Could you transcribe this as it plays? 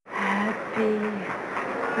Happy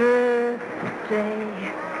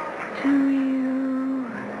birthday to you.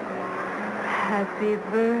 Happy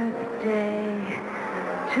birthday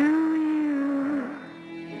to you.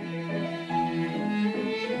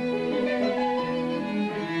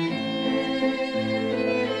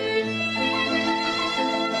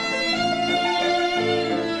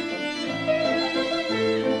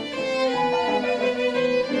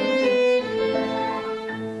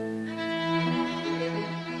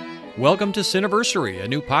 Welcome to Cineversary, a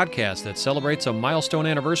new podcast that celebrates a milestone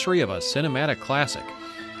anniversary of a cinematic classic.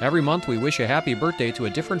 Every month we wish a happy birthday to a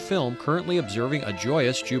different film currently observing a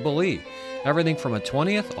joyous jubilee. Everything from a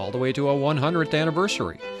 20th all the way to a 100th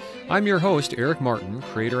anniversary. I'm your host, Eric Martin,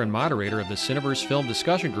 creator and moderator of the Cineverse Film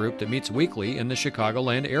Discussion Group that meets weekly in the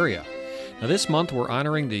Chicagoland area. Now this month we're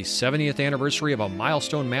honoring the 70th anniversary of a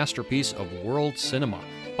milestone masterpiece of world cinema,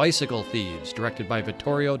 Bicycle Thieves, directed by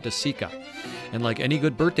Vittorio De Sica. And like any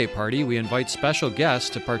good birthday party, we invite special guests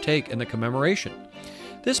to partake in the commemoration.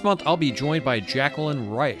 This month, I'll be joined by Jacqueline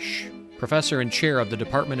Reich, professor and chair of the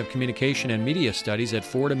Department of Communication and Media Studies at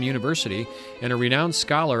Fordham University and a renowned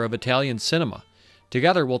scholar of Italian cinema.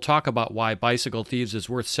 Together, we'll talk about why Bicycle Thieves is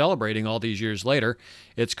worth celebrating all these years later,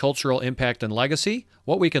 its cultural impact and legacy,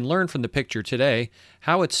 what we can learn from the picture today,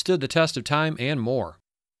 how it stood the test of time, and more.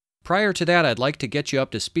 Prior to that, I'd like to get you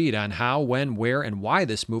up to speed on how, when, where, and why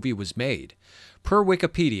this movie was made. Per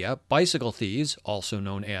Wikipedia, Bicycle Thieves, also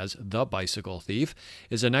known as The Bicycle Thief,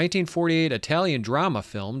 is a 1948 Italian drama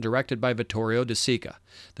film directed by Vittorio De Sica.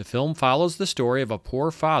 The film follows the story of a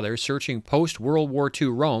poor father searching post-World War II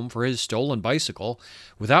Rome for his stolen bicycle,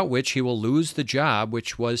 without which he will lose the job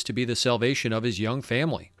which was to be the salvation of his young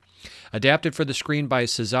family. Adapted for the screen by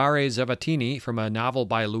Cesare Zavattini from a novel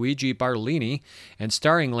by Luigi Bartolini, and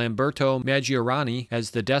starring Lamberto Maggiorani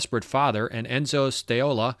as the desperate father and Enzo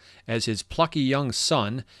Staiola as his plucky young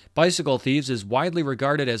son, Bicycle Thieves is widely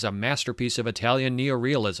regarded as a masterpiece of Italian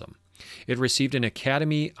neorealism. It received an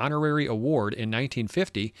Academy Honorary Award in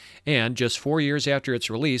 1950, and just 4 years after its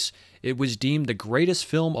release, it was deemed the greatest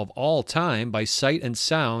film of all time by Sight and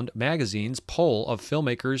Sound magazine's poll of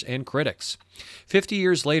filmmakers and critics. 50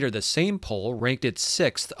 years later, the same poll ranked it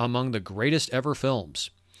 6th among the greatest ever films.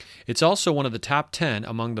 It's also one of the top 10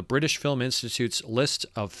 among the British Film Institute's list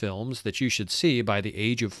of films that you should see by the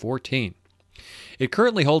age of 14. It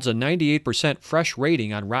currently holds a 98% fresh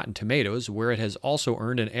rating on Rotten Tomatoes, where it has also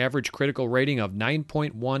earned an average critical rating of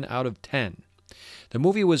 9.1 out of 10. The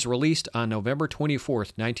movie was released on November 24,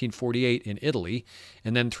 1948 in Italy,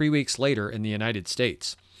 and then 3 weeks later in the United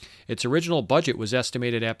States. Its original budget was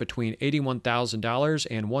estimated at between $81,000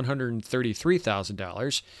 and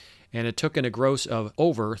 $133,000, and it took in a gross of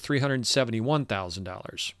over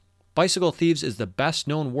 $371,000. Bicycle Thieves is the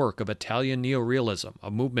best-known work of Italian neorealism, a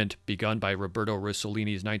movement begun by Roberto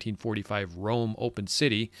Rossellini's 1945 Rome Open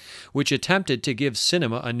City, which attempted to give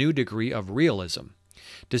cinema a new degree of realism.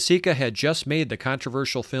 De Sica had just made the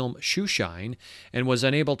controversial film Shoeshine and was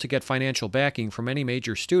unable to get financial backing from any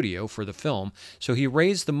major studio for the film, so he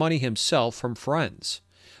raised the money himself from friends.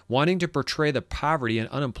 Wanting to portray the poverty and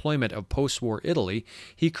unemployment of post-war Italy,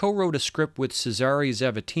 he co-wrote a script with Cesare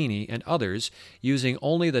Zavattini and others, using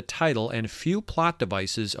only the title and few plot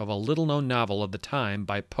devices of a little-known novel of the time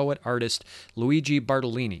by poet-artist Luigi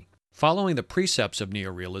Bartolini. Following the precepts of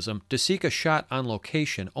neorealism, De Sica shot on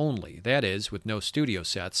location only, that is, with no studio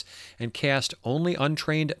sets, and cast only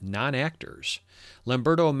untrained non-actors.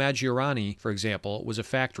 Lamberto Maggiorani, for example, was a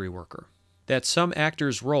factory worker. That some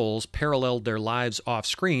actors' roles paralleled their lives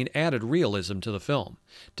off-screen added realism to the film.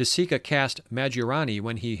 De Sica cast Maggiorani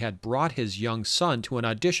when he had brought his young son to an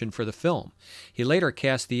audition for the film. He later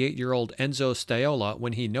cast the 8-year-old Enzo Staiola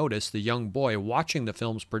when he noticed the young boy watching the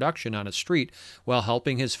film's production on a street while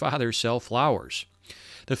helping his father sell flowers.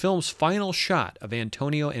 The film's final shot of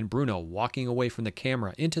Antonio and Bruno walking away from the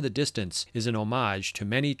camera into the distance is an homage to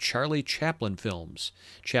many Charlie Chaplin films.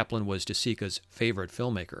 Chaplin was De Sica's favorite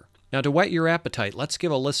filmmaker. Now, to whet your appetite, let's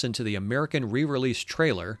give a listen to the American re-release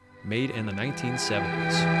trailer made in the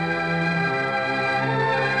 1970s.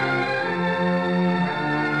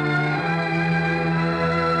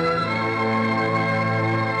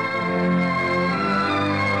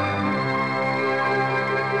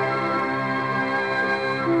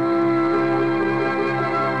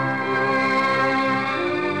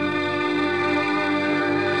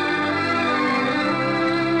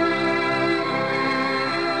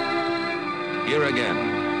 Here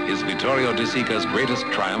again is Vittorio De Sica's greatest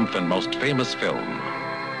triumph and most famous film,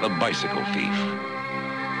 The Bicycle Thief.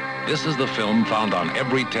 This is the film found on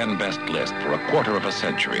every 10 best list for a quarter of a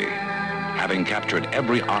century, having captured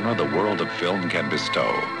every honor the world of film can bestow.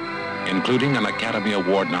 including an Academy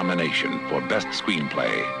Award nomination for Best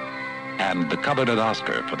Screenplay and the coveted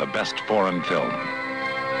Oscar for the Best Foreign Film.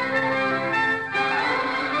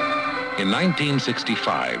 In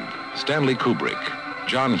 1965, Stanley Kubrick,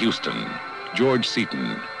 John Huston, George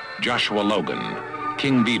Seaton, Joshua Logan,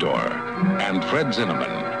 King Vidor, and Fred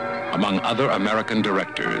Zinnemann, among other American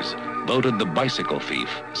directors, voted The Bicycle Thief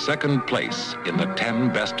second place in the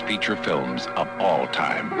 10 best feature films of all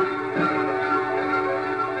time.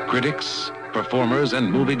 Critics, performers,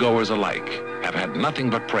 and moviegoers alike have had nothing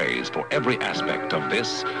but praise for every aspect of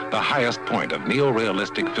this, the highest point of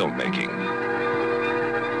neo-realistic filmmaking.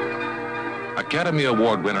 Academy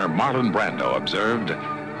Award winner Marlon Brando observed,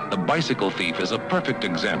 "The Bicycle Thief is a perfect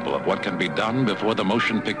example of what can be done before the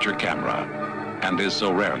motion picture camera, and is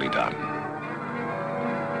so rarely done."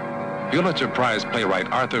 Pulitzer Prize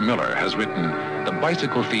playwright Arthur Miller has written, "The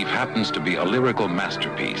Bicycle Thief happens to be a lyrical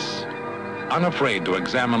masterpiece, unafraid to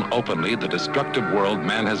examine openly the destructive world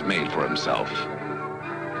man has made for himself.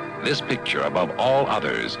 This picture, above all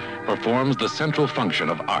others, performs the central function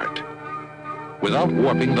of art. Without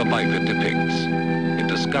warping the life it depicts, it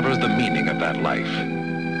discovers the meaning of that life.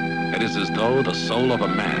 It is as though the soul of a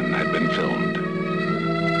man had been filmed."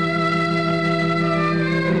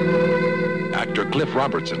 Actor Cliff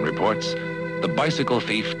Robertson reports, "The Bicycle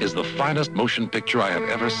Thief is the finest motion picture I have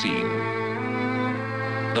ever seen."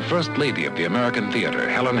 The First Lady of the American Theater,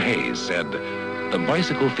 Helen Hayes, said, "The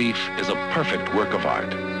Bicycle Thief is a perfect work of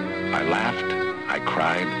art. I laughed, I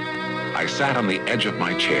cried, I sat on the edge of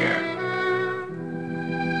my chair."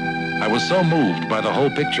 "I was so moved by the whole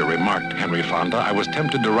picture," remarked Henry Fonda, "I was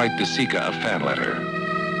tempted to write De Sica a fan letter."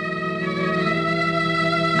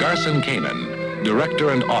 Garson Kanin, director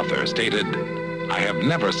and author, stated, "I have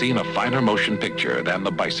never seen a finer motion picture than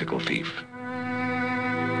The Bicycle Thief."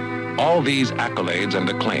 All these accolades and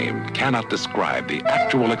acclaim cannot describe the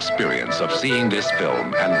actual experience of seeing this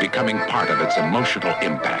film and becoming part of its emotional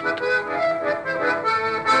impact.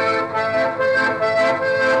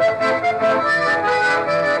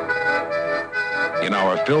 In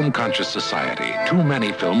our film-conscious society, too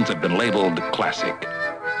many films have been labeled classic.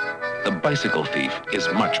 The Bicycle Thief is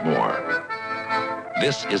much more.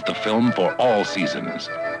 This is the film for all seasons,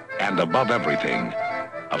 and above everything,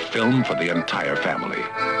 a film for the entire family.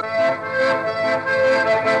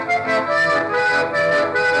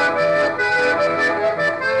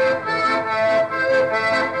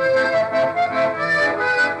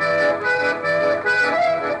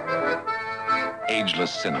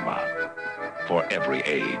 Ageless cinema for every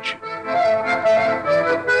age.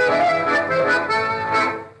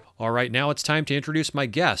 All right, now it's time to introduce my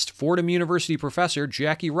guest, Fordham University professor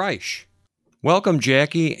Jackie Reich. Welcome,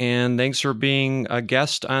 Jackie, and thanks for being a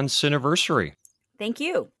guest on Cineversary. Thank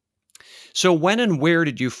you. So when and where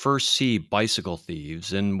did you first see Bicycle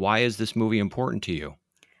Thieves, and why is this movie important to you?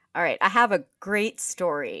 All right, I have a great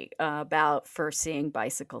story about first seeing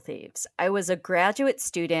Bicycle Thieves. I was a graduate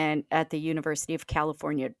student at the University of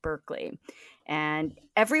California at Berkeley, and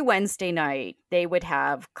every Wednesday night they would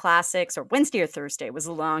have classics, or Wednesday or Thursday, it was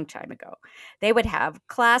a long time ago. They would have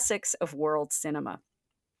classics of world cinema.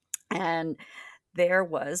 And there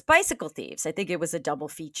was Bicycle Thieves. I think it was a double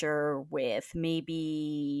feature with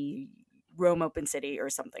maybe Rome Open City or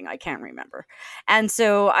something. I can't remember. And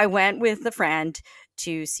so I went with a friend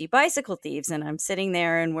to see Bicycle Thieves, and I'm sitting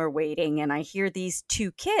there and we're waiting, and I hear these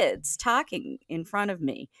two kids talking in front of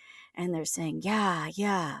me, and they're saying,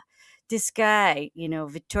 yeah, this guy,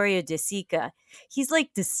 Vittorio De Sica, he's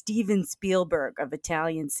like the Steven Spielberg of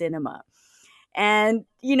Italian cinema. And,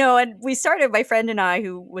 and we started, my friend and I,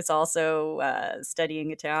 who was also studying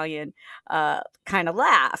Italian, kind of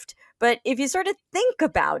laughed. But if you sort of think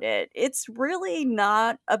about it, it's really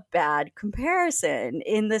not a bad comparison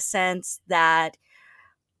in the sense that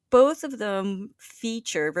both of them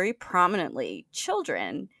feature very prominently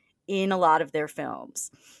children in a lot of their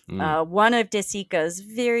films. One of De Sica's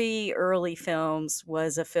very early films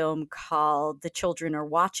was a film called The Children Are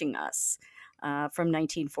Watching Us. From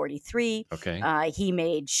 1943. Okay. He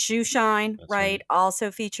made Shoe Shine, right?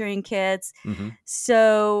 Also featuring kids. Mm-hmm.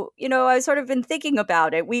 So, I've sort of been thinking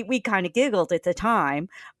about it. We kind of giggled at the time,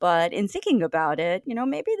 but in thinking about it,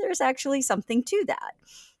 maybe there's actually something to that.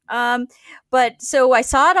 But so I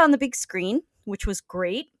saw it on the big screen, which was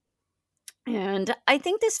great. And I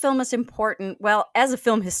think this film is important. Well, as a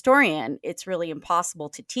film historian, it's really impossible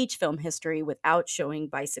to teach film history without showing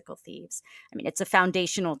Bicycle Thieves. I mean, it's a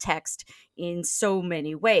foundational text in so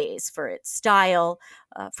many ways, for its style,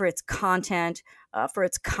 for its content, for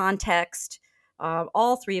its context,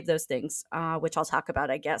 all three of those things, which I'll talk about,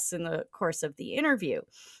 I guess, in the course of the interview.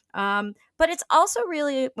 But it's also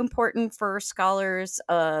really important for scholars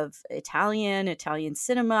of Italian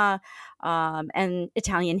cinema, and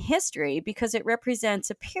Italian history, because it represents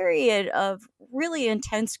a period of really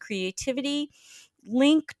intense creativity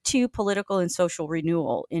linked to political and social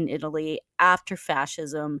renewal in Italy after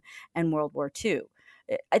fascism and World War II.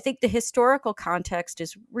 I think the historical context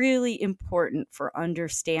is really important for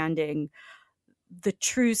understanding the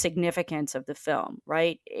true significance of the film,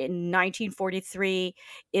 right? In 1943,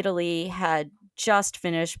 Italy had just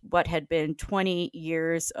finished what had been 20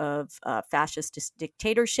 years of fascist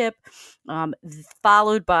dictatorship,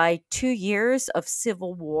 followed by 2 years of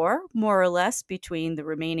civil war, more or less, between the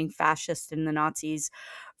remaining fascists and the Nazis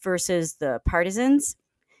versus the partisans.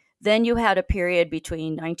 Then you had a period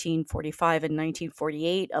between 1945 and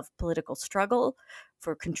 1948 of political struggle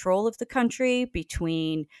for control of the country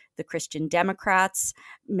between the Christian Democrats,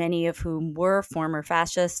 many of whom were former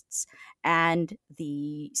fascists, and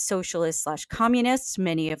the socialists/communists,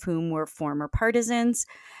 many of whom were former partisans.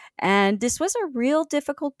 And this was a real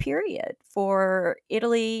difficult period for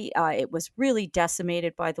Italy. It was really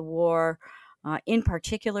decimated by the war, in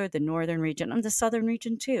particular the northern region and the southern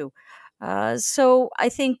region too. So I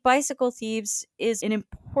think Bicycle Thieves is an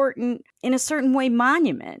important, in a certain way,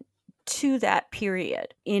 monument to that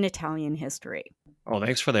period in Italian history. Oh,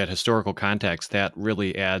 thanks for that historical context. That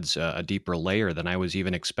really adds a deeper layer than I was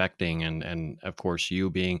even expecting. And of course, you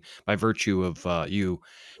being, by virtue of you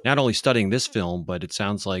not only studying this film, but it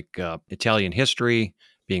sounds like Italian history,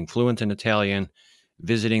 being fluent in Italian,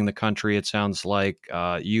 visiting the country, it sounds like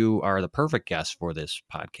you are the perfect guest for this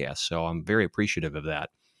podcast. So I'm very appreciative of that.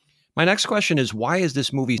 My next question is, why is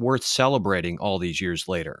this movie worth celebrating all these years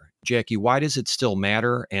later? Jackie, why does it still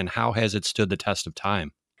matter, and how has it stood the test of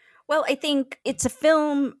time? Well, I think it's a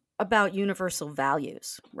film about universal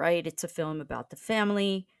values, right? It's a film about the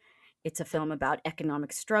family. It's a film about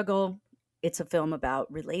economic struggle. It's a film about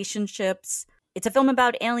relationships. It's a film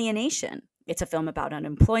about alienation. It's a film about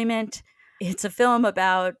unemployment. It's a film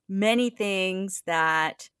about many things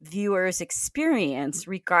that viewers experience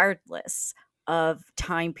regardless of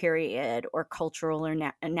time period or cultural or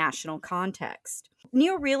national context.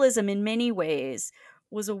 Neorealism, in many ways,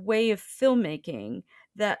 was a way of filmmaking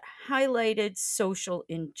that highlighted social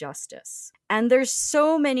injustice. And there's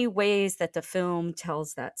so many ways that the film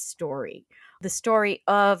tells that story. The story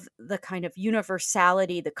of the kind of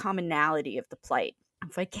universality, the commonality of the plight.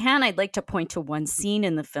 If I can, I'd like to point to one scene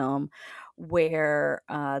in the film where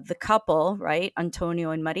the couple, right,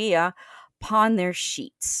 Antonio and Maria, pawn their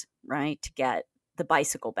sheets, right, to get the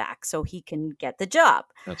bicycle back so he can get the job.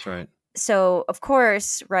 That's right. So, of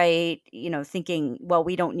course, right, thinking, well,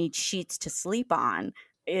 we don't need sheets to sleep on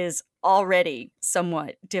is already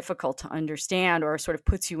somewhat difficult to understand, or sort of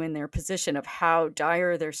puts you in their position of how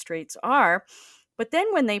dire their straits are. But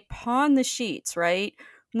then when they pawn the sheets, right,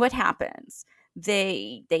 what happens?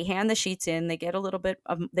 They hand the sheets in, they get a little bit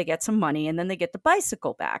of, they get some money, and then they get the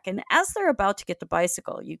bicycle back. And as they're about to get the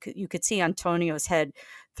bicycle, you could see Antonio's head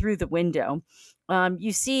through the window.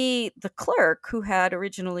 You see the clerk who had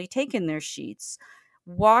originally taken their sheets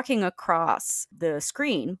walking across the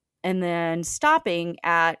screen and then stopping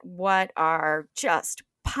at what are just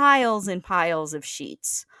piles and piles of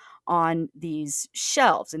sheets on these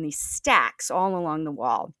shelves and these stacks all along the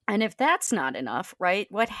wall. And if that's not enough, right,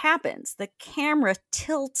 what happens? The camera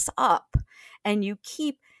tilts up and you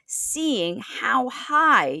keep seeing how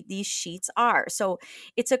high these sheets are. So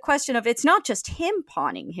it's a question of, it's not just him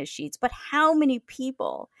pawning his sheets, but how many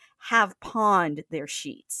people have pawned their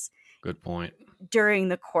sheets. Good point. During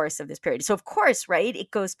the course of this period. So of course, right, it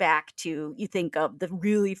goes back to, you think of the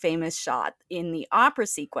really famous shot in the opera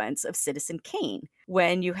sequence of Citizen Kane,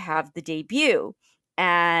 when you have the debut.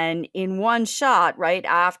 And in one shot, right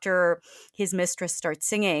after his mistress starts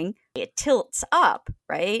singing, it tilts up,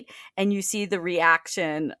 right? And you see the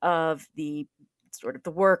reaction of the sort of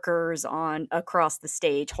the workers on across the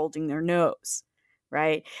stage holding their nose,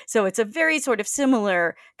 right? So it's a very sort of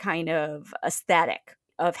similar kind of aesthetic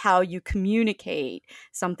of how you communicate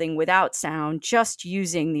something without sound, just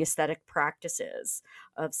using the aesthetic practices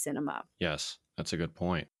of cinema. Yes, that's a good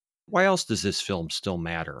point. Why else does this film still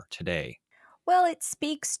matter today? Well, it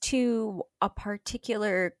speaks to a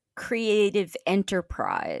particular creative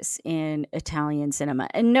enterprise in Italian cinema.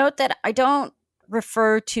 And note that I don't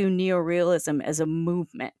refer to neorealism as a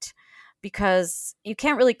movement, because you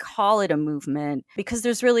can't really call it a movement, because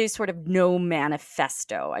there's really sort of no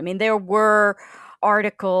manifesto. I mean, there were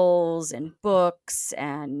articles and books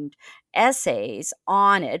and essays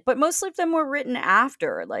on it, but most of them were written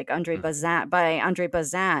after, like by Andre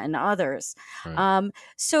Bazin and others. Right.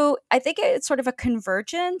 So I think it's sort of a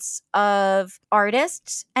convergence of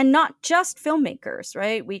artists and not just filmmakers,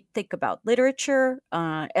 right? We think about literature.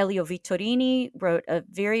 Elio Vittorini wrote a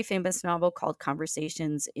very famous novel called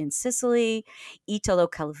Conversations in Sicily. Italo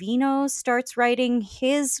Calvino starts writing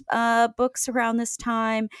his books around this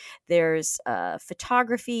time. There's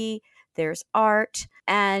photography, there's art,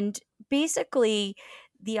 and basically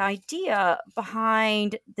the idea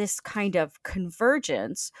behind this kind of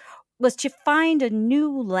convergence was to find a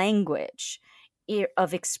new language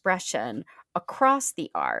of expression across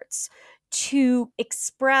the arts to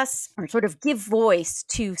express or sort of give voice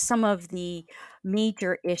to some of the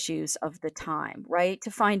major issues of the time, right?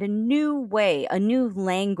 To find a new way, a new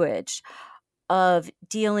language of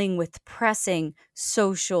dealing with pressing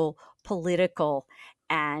social, political,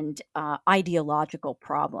 and ideological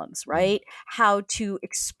problems, right? How to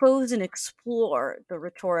expose and explore the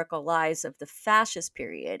rhetorical lies of the fascist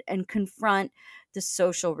period and confront the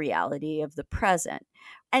social reality of the present.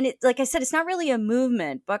 And it, like I said, it's not really a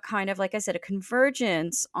movement, but kind of, like I said, a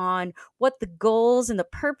convergence on what the goals and the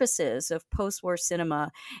purposes of post-war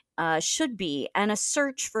cinema should be, and a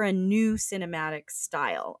search for a new cinematic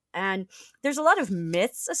style. And there's a lot of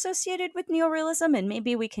myths associated with neorealism, and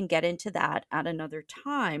maybe we can get into that at another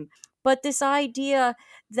time. But this idea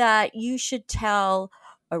that you should tell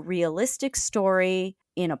a realistic story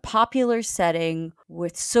in a popular setting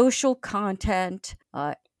with social content,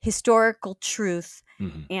 historical truth,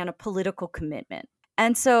 and a political commitment.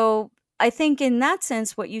 And so I think in that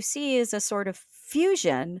sense, what you see is a sort of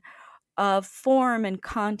fusion of form and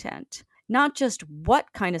content. Not just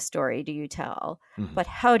what kind of story do you tell, but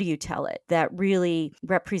how do you tell it, that really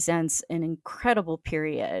represents an incredible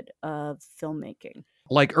period of filmmaking.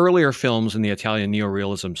 Like earlier films in the Italian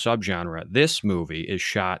neorealism subgenre, this movie is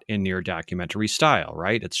shot in near documentary style,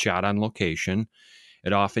 right? It's shot on location.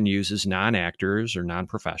 It often uses non-actors or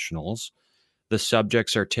non-professionals. The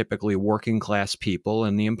subjects are typically working class people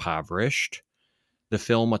and the impoverished. The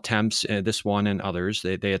film attempts, this one and others,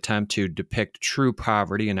 they attempt to depict true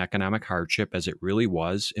poverty and economic hardship as it really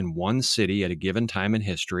was in one city at a given time in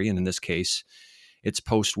history. And in this case, it's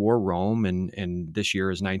post-war Rome, and this year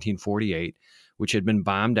is 1948, which had been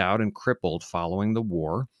bombed out and crippled following the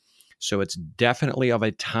war. So it's definitely of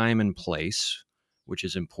a time and place, which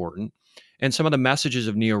is important. And some of the messages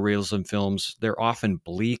of neorealism films, they're often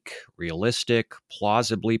bleak, realistic,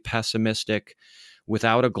 plausibly pessimistic,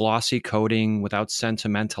 without a glossy coating, without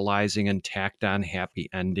sentimentalizing and tacked on happy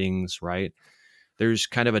endings, right? There's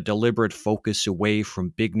kind of a deliberate focus away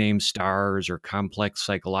from big name stars or complex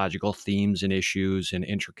psychological themes and issues and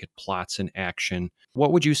intricate plots and action.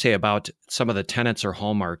 What would you say about some of the tenets or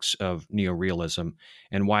hallmarks of neorealism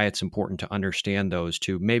and why it's important to understand those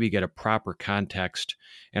to maybe get a proper context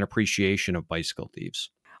and appreciation of Bicycle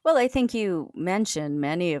Thieves? Well, I think you mentioned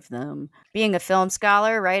many of them. Being a film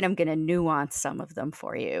scholar, right, I'm going to nuance some of them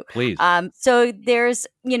for you. Please. So there's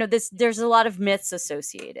a lot of myths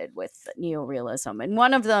associated with neorealism, and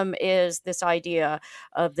one of them is this idea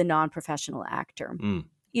of the non-professional actor.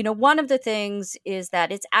 One of the things is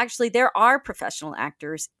that it's actually, there are professional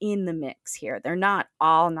actors in the mix here. They're not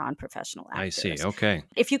all non-professional actors. I see. Okay.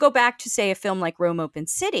 If you go back to, say, a film like Rome Open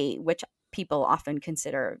City, which people often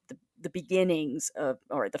consider the beginnings of,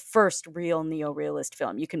 or the first real neorealist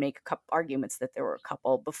film. You can make a couple arguments that there were a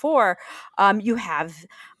couple before. You have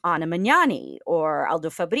Anna Magnani or Aldo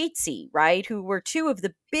Fabrizi, right, who were two of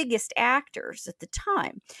the biggest actors at the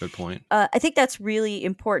time. Good point. I think that's really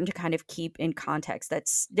important to kind of keep in context.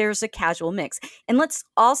 There's a casual mix. And let's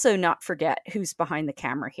also not forget who's behind the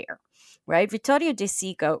camera here. Right? Vittorio De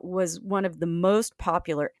Sica was one of the most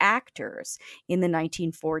popular actors in the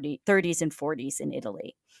 1930s and 40s in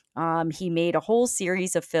Italy. He made a whole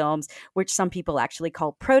series of films, which some people actually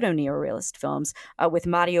call proto-neorealist films, with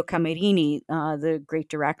Mario Camerini, the great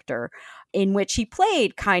director, in which he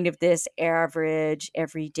played kind of this average,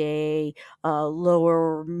 everyday,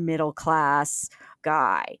 lower middle class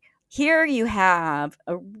guy. Here you have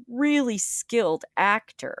a really skilled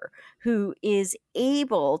actor who is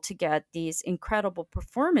able to get these incredible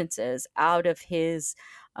performances out of his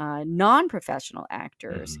non-professional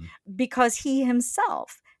actors because he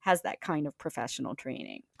himself has that kind of professional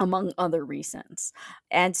training, among other reasons.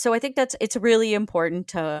 And so I think it's really important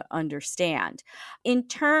to understand. In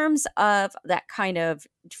terms of that kind of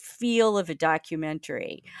feel of a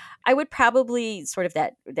documentary. I would probably sort of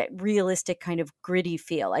that realistic kind of gritty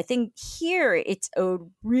feel. I think here it's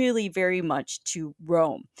owed really very much to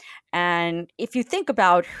Rome. And if you think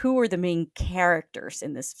about who are the main characters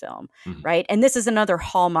in this film, Mhm. right? And this is another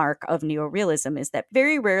hallmark of neorealism, is that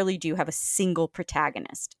very rarely do you have a single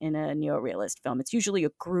protagonist in a neorealist film. It's usually a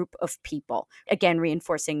group of people, again,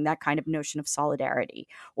 reinforcing that kind of notion of solidarity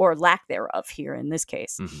or lack thereof here in this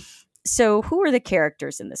case. Mhm. So who are the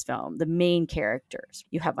characters in this film? The main characters.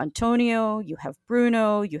 You have Antonio, you have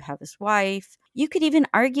Bruno, you have his wife. You could even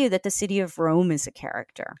argue that the city of Rome is a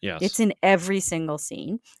character. Yes. It's in every single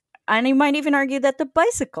scene. And you might even argue that the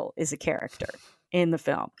bicycle is a character in the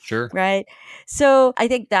film. Sure. Right? So I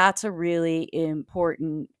think that's a really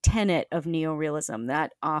important tenet of neorealism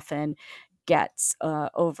that often gets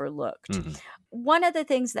overlooked. Mhm. One of the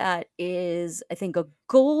things that is, I think, a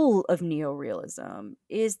goal of neorealism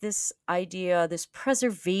is this idea, this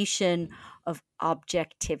preservation of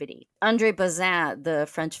objectivity. André Bazin, the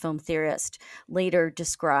French film theorist, later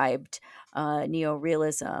described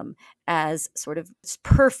neorealism as sort of this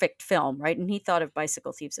perfect film, right? And he thought of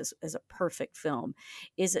Bicycle Thieves as a perfect film,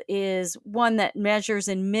 is one that measures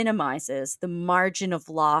and minimizes the margin of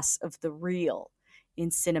loss of the real in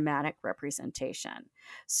cinematic representation.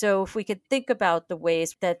 So if we could think about the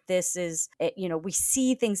ways that this is, we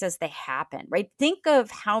see things as they happen, right? Think of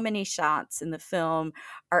how many shots in the film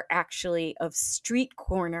are actually of street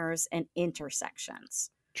corners and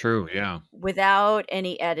intersections. True, yeah. Without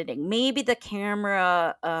any editing. Maybe the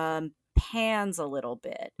camera pans a little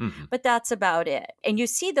bit, Mhm. but that's about it. And you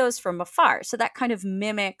see those from afar. So that kind of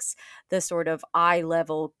mimics the sort of eye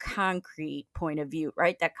level concrete point of view,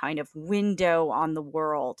 right? That kind of window on the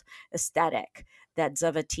world aesthetic that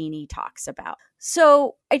Zavattini talks about.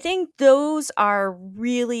 So I think those are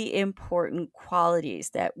really important qualities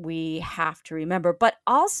that we have to remember, but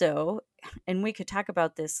also, and we could talk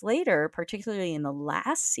about this later, particularly in the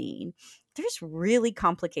last scene, there's really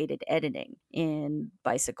complicated editing in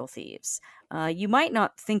Bicycle Thieves. You might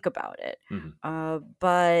not think about it, Mhm.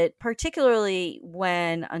 but particularly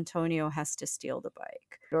when Antonio has to steal the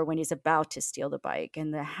bike or when he's about to steal the bike,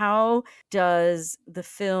 and how does the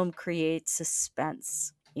film create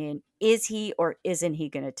suspense in is he or isn't he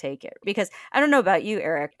going to take it? Because I don't know about you,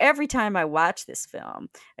 Eric, every time I watch this film,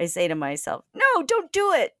 I say to myself, no, don't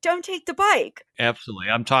do it. Don't take the bike. Absolutely.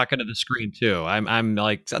 I'm talking to the screen too. I'm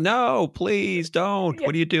like, no, please don't. Yeah.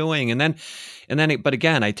 What are you doing? But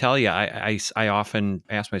again, I tell you, I often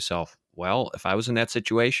ask myself, well, if I was in that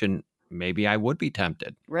situation, maybe I would be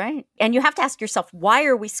tempted. Right. And you have to ask yourself, why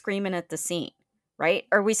are we screaming at the scene? Right?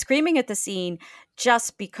 Are we screaming at the scene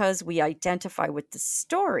just because we identify with the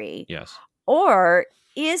story? Yes. Or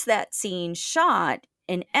is that scene shot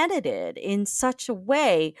and edited in such a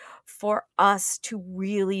way for us to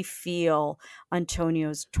really feel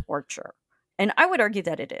Antonio's torture? And I would argue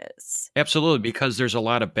that it is. Absolutely, because there's a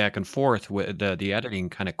lot of back and forth with the editing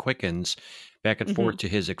kind of quickens back and forth Mhm. to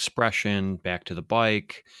his expression, back to the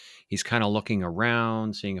bike. He's kind of looking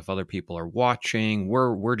around, seeing if other people are watching.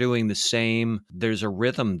 We're doing the same. There's a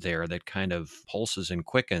rhythm there that kind of pulses and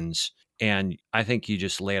quickens. And I think you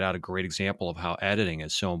just laid out a great example of how editing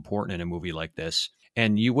is so important in a movie like this.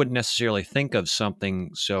 And you wouldn't necessarily think of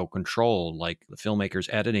something so controlled like the filmmaker's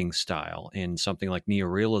editing style in something like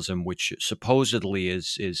neorealism, which supposedly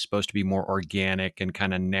is supposed to be more organic and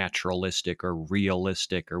kind of naturalistic or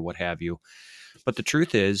realistic or what have you. But the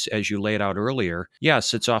truth is, as you laid out earlier,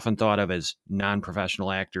 yes, it's often thought of as non-professional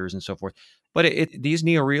actors and so forth. But these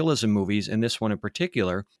neorealism movies, and this one in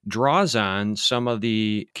particular, draws on some of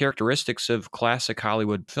the characteristics of classic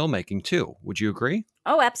Hollywood filmmaking too. Would you agree?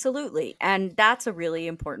 Oh, absolutely. And that's a really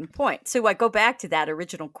important point. So I go back to that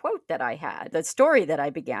original quote that I had, the story that I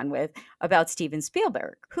began with about Steven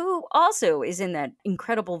Spielberg, who also is in that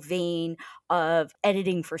incredible vein of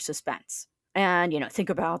editing for suspense. And, think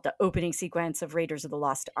about the opening sequence of Raiders of the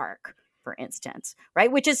Lost Ark, for instance,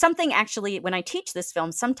 right? Which is something actually, when I teach this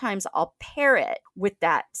film, sometimes I'll pair it with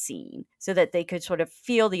that scene so that they could sort of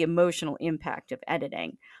feel the emotional impact of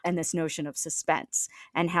editing and this notion of suspense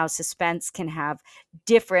and how suspense can have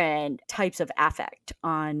different types of affect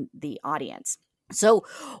on the audience. So,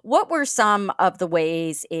 what were some of the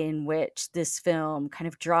ways in which this film kind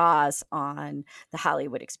of draws on the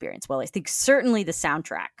Hollywood experience? Well, I think certainly the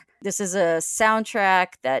soundtrack. This is a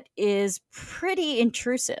soundtrack that is pretty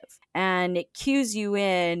intrusive and it cues you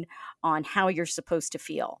in on how you're supposed to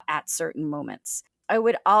feel at certain moments. I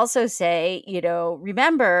would also say,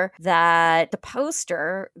 remember that the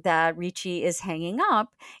poster that Ricci is hanging up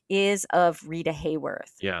is of Rita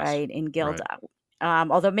Hayworth, Yes. right, in Gilda. Right.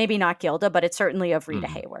 although maybe not Gilda, but it's certainly of Rita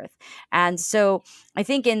Hayworth. And so I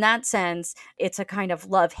think in that sense, it's a kind of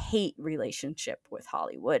love-hate relationship with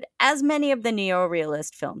Hollywood, as many of the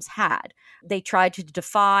neorealist films had. They tried to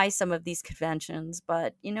defy some of these conventions,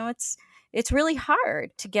 but, it's really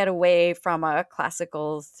hard to get away from a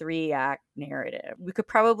classical 3-act narrative. We could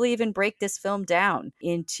probably even break this film down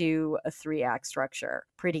into a 3-act structure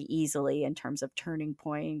pretty easily in terms of turning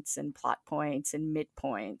points and plot points and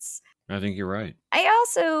midpoints. I think you're right. I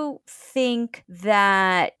also think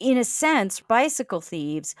that, in a sense, Bicycle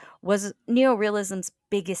Thieves was neorealism's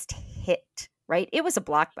biggest hit, right? It was a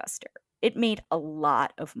blockbuster. It made a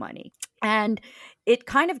lot of money. And it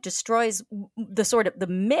kind of destroys the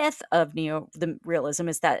myth of the realism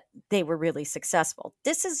is that they were really successful.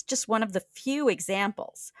 This is just one of the few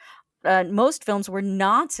examples. Most films were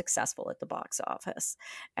not successful at the box office,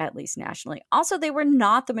 at least nationally. Also, they were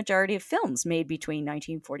not the majority of films made between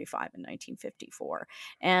 1945 and 1954.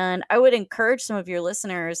 And I would encourage some of your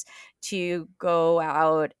listeners to go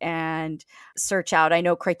out and search out. I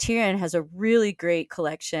know Criterion has a really great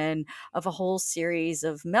collection of a whole series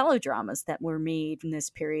of melodramas that were made in this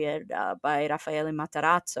period by Raffaele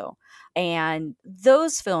Matarazzo. And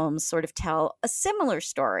those films sort of tell a similar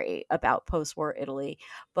story about post-war Italy,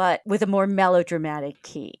 but with a more melodramatic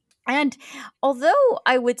key. And although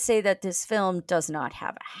I would say that this film does not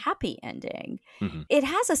have a happy ending, it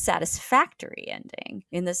has a satisfactory ending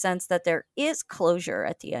in the sense that there is closure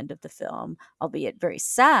at the end of the film, albeit very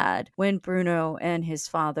sad, when Bruno and his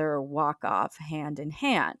father walk off hand in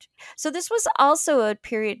hand. So this was also a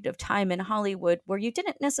period of time in Hollywood where you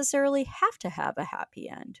didn't necessarily have to have a happy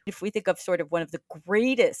end. If we think of sort of one of the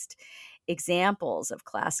greatest examples of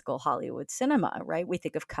classical Hollywood cinema, right? We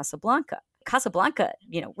think of Casablanca. Casablanca,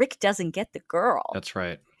 Rick doesn't get the girl. That's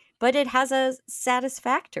right. But it has a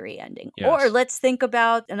satisfactory ending. Yes. Or let's think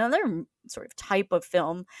about another sort of type of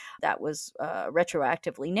film that was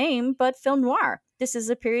retroactively named, but film noir. This is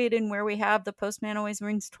a period in where we have The Postman Always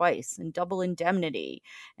Rings Twice and Double Indemnity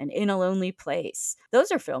and In a Lonely Place.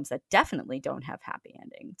 Those are films that definitely don't have happy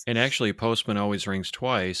endings. And actually, Postman Always Rings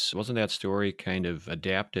Twice, wasn't that story kind of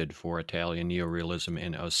adapted for Italian neorealism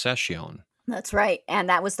in Ossessione? That's right. And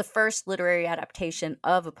that was the first literary adaptation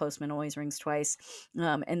of A Postman Always Rings Twice.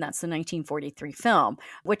 And that's the 1943 film,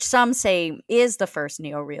 which some say is the first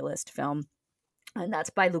neorealist film. And that's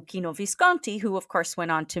by Luchino Visconti, who, of course,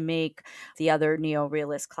 went on to make the other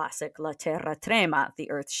neorealist classic, La Terra Trema,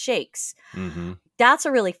 The Earth Shakes. That's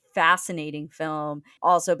a really fascinating film,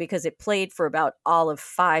 also because it played for about all of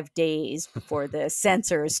 5 days before the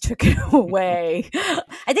censors took it away.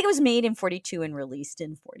 I think it was made in 42 and released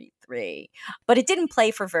in 43. But it didn't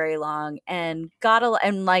play for very long and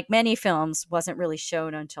like many films, wasn't really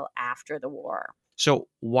shown until after the war. So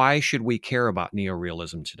why should we care about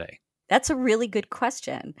neorealism today? That's a really good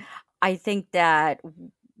question. I think that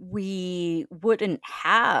we wouldn't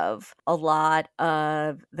have a lot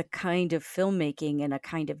of the kind of filmmaking and a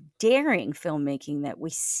kind of daring filmmaking that we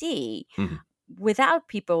see without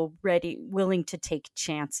people willing to take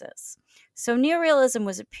chances. So neorealism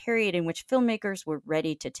was a period in which filmmakers were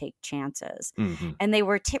ready to take chances. And they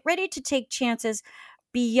were ready to take chances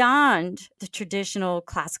beyond the traditional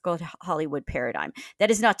classical Hollywood paradigm.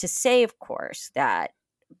 That is not to say, of course, that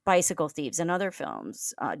Bicycle Thieves and other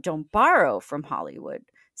films don't borrow from Hollywood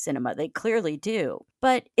cinema. They clearly do.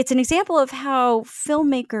 But it's an example of how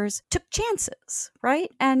filmmakers took chances, right?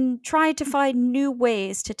 And tried to find new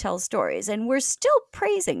ways to tell stories. And we're still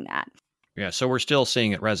praising that. Yeah, so we're still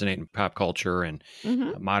seeing it resonate in pop culture and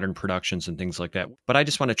modern productions and things like that. But I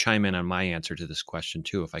just want to chime in on my answer to this question,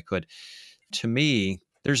 too, if I could. To me,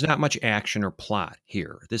 there's not much action or plot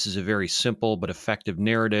here. This is a very simple but effective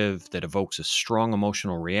narrative that evokes a strong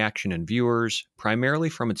emotional reaction in viewers, primarily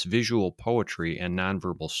from its visual poetry and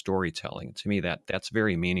nonverbal storytelling. To me, that's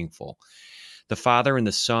very meaningful. The father and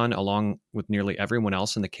the son, along with nearly everyone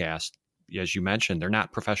else in the cast, as you mentioned, they're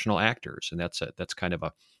not professional actors, and that's kind of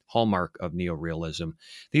a hallmark of neorealism.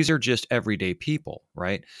 These are just everyday people,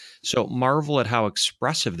 right? So marvel at how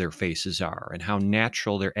expressive their faces are and how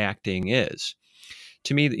natural their acting is.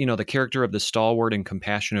 To me, the character of the stalwart and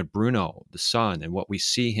compassionate Bruno, the son, and what we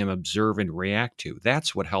see him observe and react to,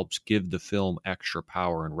 that's what helps give the film extra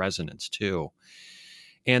power and resonance, too.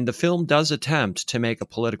 And the film does attempt to make a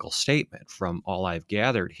political statement from all I've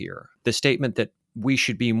gathered here. The statement that we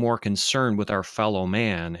should be more concerned with our fellow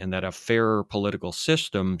man and that a fairer political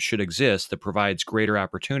system should exist that provides greater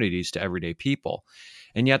opportunities to everyday people.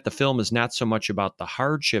 And yet the film is not so much about the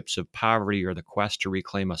hardships of poverty or the quest to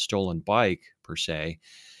reclaim a stolen bike, per se,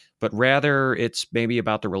 but rather it's maybe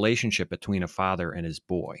about the relationship between a father and his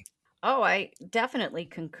boy. Oh, I definitely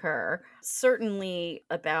concur. Certainly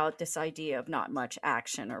about this idea of not much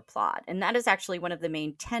action or plot. And that is actually one of the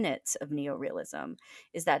main tenets of neorealism,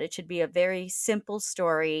 is that it should be a very simple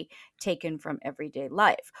story taken from everyday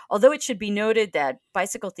life. Although it should be noted that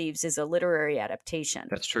Bicycle Thieves is a literary adaptation,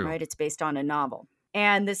 That's true. right? It's based on a novel.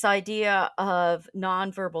 And this idea of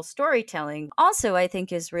nonverbal storytelling also, I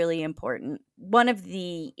think, is really important. One of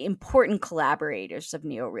the important collaborators of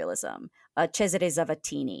neorealism, Cesare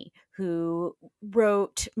Zavattini, who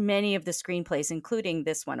wrote many of the screenplays, including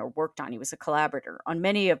this one, or worked on, he was a collaborator on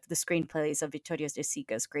many of the screenplays of Vittorio De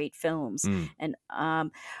Sica's great films. Mm. And,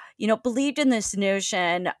 believed in this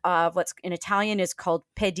notion of what's in Italian is called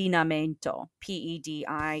pedinamento,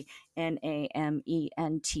 Pedinamento.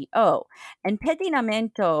 And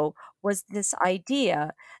pedinamento was this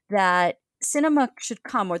idea that cinema should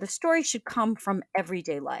come, or the story should come from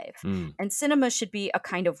everyday life. Mm. And cinema should be a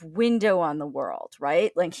kind of window on the world,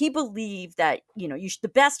 right? Like he believed that,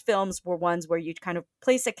 the best films were ones where you'd kind of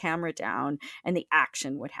place a camera down and the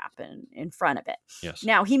action would happen in front of it. Yes.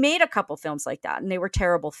 Now, he made a couple films like that, and they were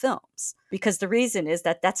terrible films because the reason is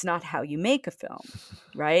that that's not how you make a film,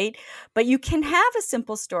 right? But you can have a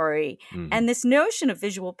simple story. Mhm. And this notion of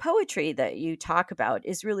visual poetry that you talk about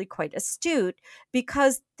is really quite astute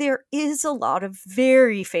because there is a lot of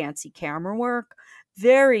very fancy camera work,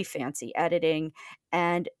 very fancy editing,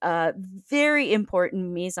 and very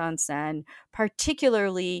important mise-en-scène,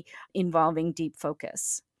 particularly involving deep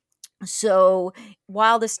focus. So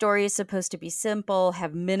while the story is supposed to be simple,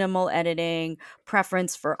 have minimal editing,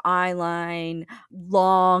 preference for eyeline,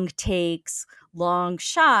 long takes, long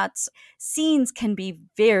shots, scenes can be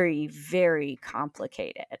very, very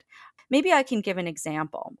complicated. Maybe I can give an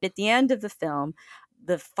example. At the end of the film,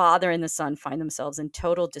 the father and the son find themselves in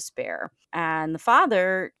total despair, and the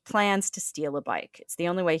father plans to steal a bike. It's the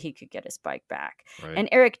only way he could get his bike back. Right. And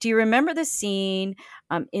Eric, do you remember the scene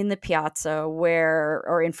in the piazza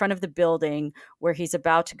or in front of the building where he's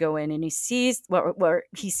about to go in and he sees where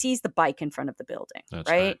he sees the bike in front of the building, That's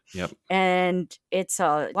right? Yep. And it's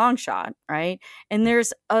a long shot, right? And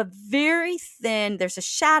there's there's a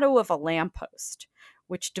shadow of a lamppost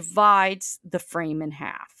which divides the frame in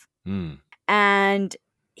half. Mm. And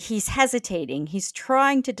he's hesitating. He's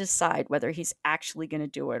trying to decide whether he's actually going to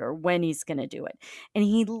do it or when he's going to do it. And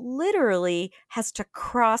he literally has to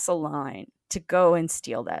cross a line to go and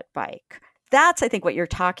steal that bike. That's, I think, what you're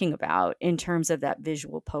talking about in terms of that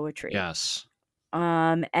visual poetry. Yes.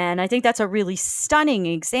 And I think that's a really stunning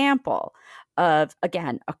example of,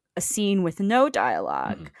 again, a scene with no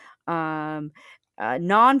dialogue,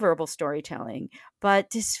 nonverbal storytelling,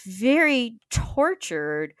 but this very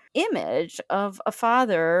tortured image of a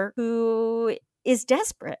father who is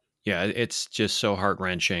desperate. Yeah, it's just so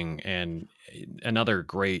heart-wrenching. And another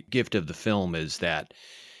great gift of the film is that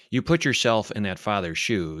you put yourself in that father's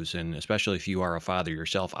shoes, and especially if you are a father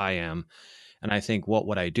yourself, I am. And I think, what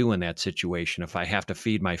would I do in that situation if I have to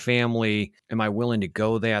feed my family? Am I willing to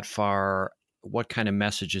go that far? What kind of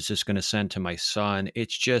message is this going to send to my son?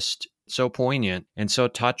 It's just so poignant and so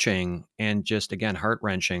touching and just, again,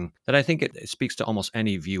 heart-wrenching that I think it speaks to almost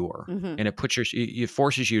any viewer. Mhm. And it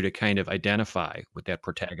forces you to kind of identify with that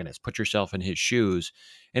protagonist, put yourself in his shoes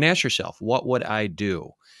and ask yourself, what would I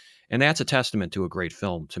do? And that's a testament to a great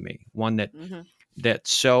film to me, one that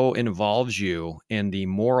so involves you in the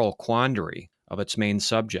moral quandary of its main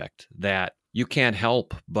subject that you can't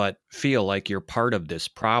help but feel like you're part of this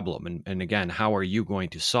problem. And again, how are you going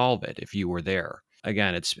to solve it if you were there?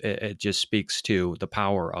 Again, it just speaks to the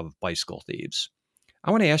power of Bicycle Thieves.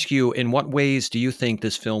 I want to ask you, in what ways do you think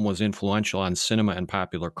this film was influential on cinema and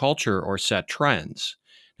popular culture or set trends?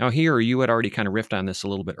 Now, here, you had already kind of riffed on this a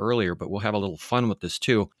little bit earlier, but we'll have a little fun with this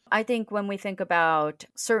too. I think when we think about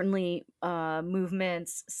certainly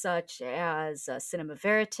movements such as cinema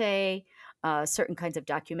verite, certain kinds of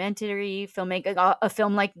documentary filmmaking, a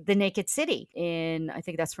film like The Naked City I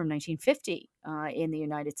think that's from 1950 in the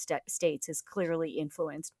United States, is clearly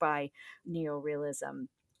influenced by neorealism.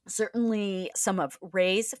 Certainly, some of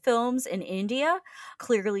Ray's films in India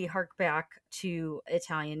clearly hark back to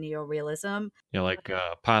Italian neorealism. Like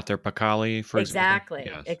Pater Pacali, for example.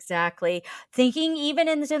 Exactly. Thinking even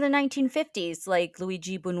into the 1950s, like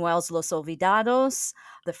Luigi Buñuel's Los Olvidados,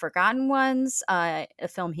 The Forgotten Ones, a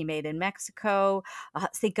film he made in Mexico.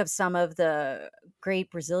 Think of some of the great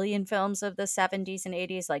Brazilian films of the 70s and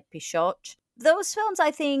 80s, like Pichote. Those films,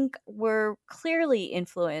 I think, were clearly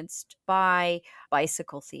influenced by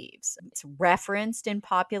Bicycle Thieves. It's referenced in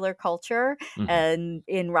popular culture Hmm. and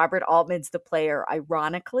in Robert Altman's The Player,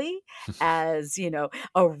 ironically, as,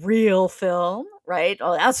 a real film, right?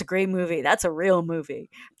 Oh, that's a great movie. That's a real movie.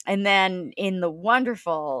 And then in the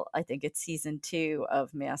wonderful, I think it's season 2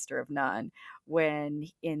 of Master of None, when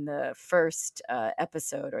in the first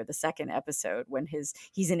episode or the second episode, when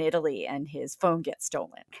he's in Italy and his phone gets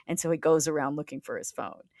stolen, and so he goes around looking for his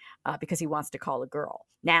phone because he wants to call a girl.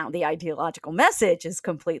 Now the ideological message is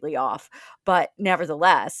completely off, but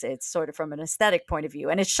nevertheless, it's sort of from an aesthetic point of view,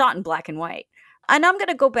 and it's shot in black and white. And I'm going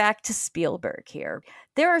to go back to Spielberg here.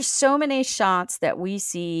 There are so many shots that we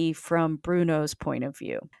see from Bruno's point of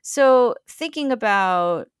view. So, thinking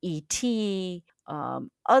about E.T.,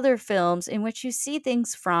 other films in which you see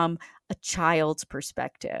things from a child's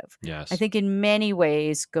perspective, I Yes. think in many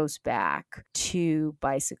ways goes back to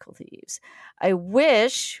Bicycle Thieves. I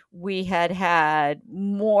wish we had had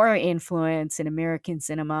more influence in American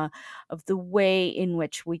cinema of the way in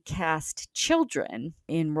which we cast children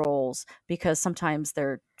in roles, because sometimes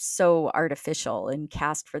they're so artificial and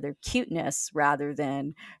cast for their cuteness rather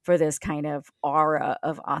than for this kind of aura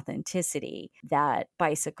of authenticity that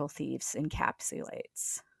Bicycle Thieves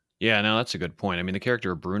encapsulates. Yeah, no, that's a good point. I mean, the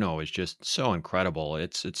character of Bruno is just so incredible.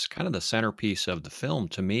 It's kind of the centerpiece of the film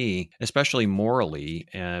to me, especially morally,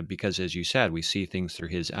 because as you said, we see things through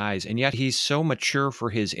his eyes, and yet he's so mature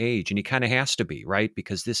for his age, and he kind of has to be, right?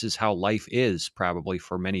 Because this is how life is probably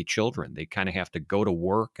for many children. They kind of have to go to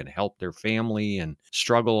work and help their family and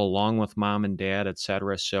struggle along with mom and dad,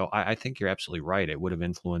 etc. So I think you're absolutely right. It would have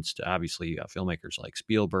influenced, obviously, filmmakers like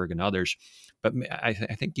Spielberg and others. But I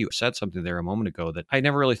think you said something there a moment ago that I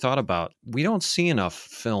never really thought about. We don't see enough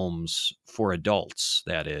films for adults,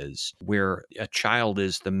 that is, where a child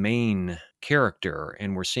is the main character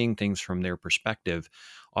and we're seeing things from their perspective.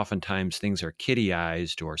 Oftentimes things are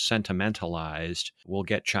kiddyized or sentimentalized. We'll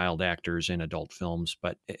get child actors in adult films,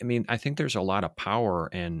 but I mean, I think there's a lot of power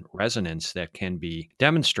and resonance that can be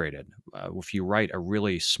demonstrated if you write a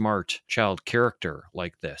really smart child character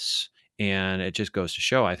like this. And it just goes to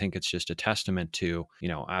show, I think it's just a testament to,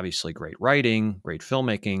 obviously great writing, great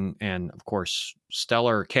filmmaking, and of course,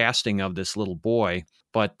 stellar casting of this little boy.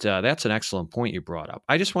 But that's an excellent point you brought up.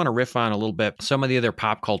 I just want to riff on a little bit some of the other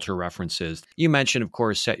pop culture references. You mentioned, of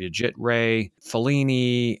course, Satyajit Ray,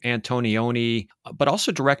 Fellini, Antonioni, but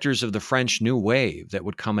also directors of the French New Wave that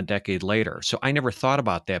would come a decade later. So I never thought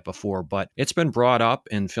about that before, but it's been brought up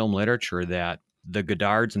in film literature that the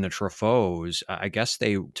Godards and the Truffauts, I guess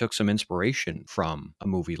they took some inspiration from a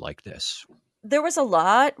movie like this. There was a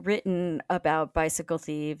lot written about Bicycle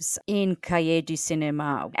Thieves in Cahiers du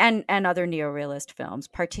Cinéma and other neorealist films,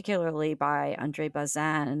 particularly by André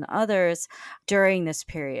Bazin and others during this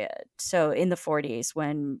period. So in the 40s,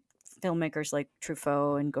 when filmmakers like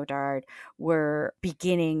Truffaut and Godard were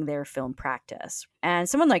beginning their film practice. And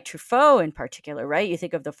someone like Truffaut in particular, right? You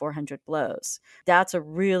think of the 400 Blows. That's a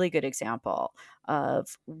really good example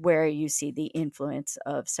of where you see the influence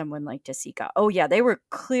of someone like De Sica. Oh yeah, they were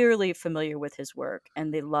clearly familiar with his work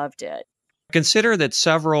and they loved it. Consider that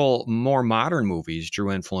several more modern movies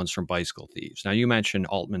drew influence from Bicycle Thieves. Now, you mentioned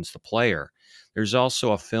Altman's The Player. There's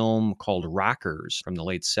also a film called Rockers from the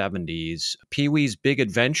late 70s. Pee Wee's Big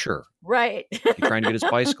Adventure. Right. He's trying to get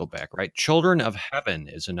his bicycle back, right? Children of Heaven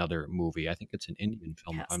is another movie. I think it's an Indian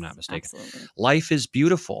film, if I'm not Yes, mistaken. absolutely. Life is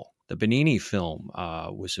Beautiful. The Benigni film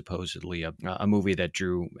was supposedly a movie that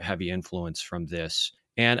drew heavy influence from this.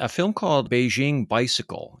 And a film called Beijing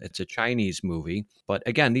Bicycle. It's a Chinese movie. But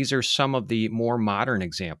again, these are some of the more modern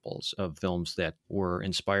examples of films that were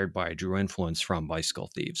inspired by, drew influence from Bicycle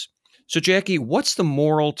Thieves. So, Jackie, what's the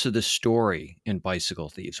moral to the story in Bicycle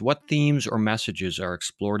Thieves? What themes or messages are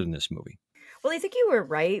explored in this movie? Well, I think you were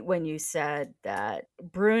right when you said that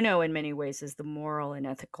Bruno, in many ways, is the moral and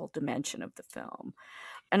ethical dimension of the film.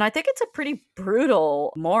 And I think it's a pretty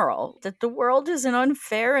brutal moral that the world is an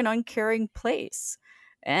unfair and uncaring place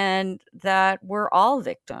and that we're all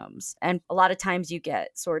victims. And a lot of times you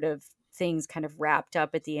get sort of things kind of wrapped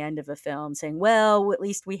up at the end of a film saying, well, at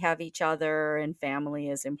least we have each other and family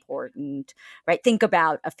is important, right? Think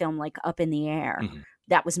about a film like Up in the Air. Mhm.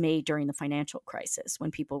 That was made during the financial crisis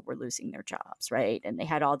when people were losing their jobs, right? And they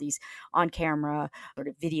had all these on camera sort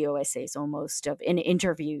of video essays almost of an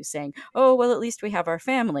interview saying, oh, well, at least we have our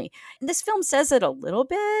family. And this film says it a little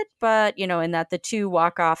bit, but, in that the two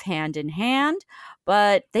walk off hand in hand,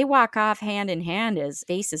 but they walk off hand in hand as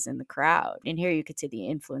faces in the crowd. And here you could see the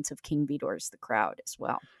influence of King Vidor's The Crowd as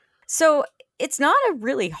well. So it's not a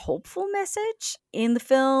really hopeful message in the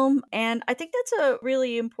film. And I think that's a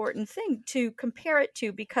really important thing to compare it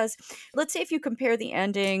to, because let's say if you compare the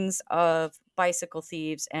endings of Bicycle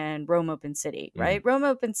Thieves and Rome Open City, right? Rome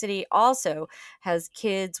Open City also has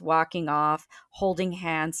kids walking off, holding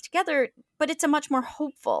hands together, but it's a much more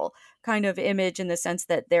hopeful kind of image in the sense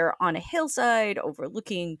that they're on a hillside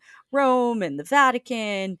overlooking Rome and the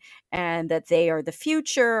Vatican, and that they are the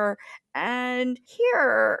future. And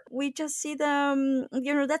here we just see them,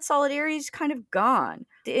 that solidarity is kind of gone.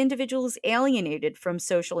 The individual is alienated from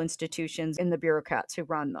social institutions and the bureaucrats who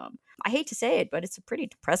run them. I hate to say it, but it's a pretty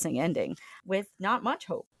depressing ending with not much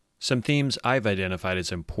hope. Some themes I've identified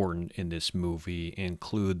as important in this movie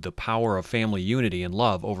include the power of family unity and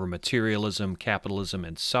love over materialism, capitalism,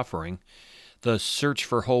 and suffering, the search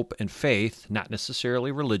for hope and faith, not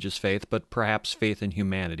necessarily religious faith, but perhaps faith in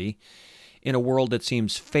humanity, in a world that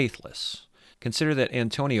seems faithless. Consider that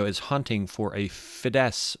Antonio is hunting for a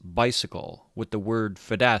Fides bicycle, with the word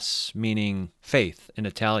Fides meaning faith in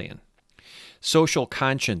Italian. Social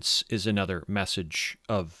conscience is another message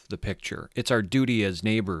of the picture. It's our duty as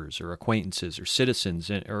neighbors or acquaintances or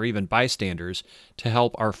citizens or even bystanders to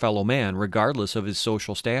help our fellow man regardless of his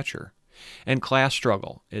social stature. And class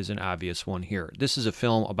struggle is an obvious one here. This is a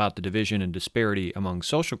film about the division and disparity among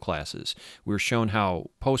social classes. We're shown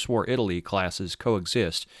how post-war Italy classes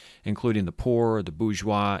coexist, including the poor, the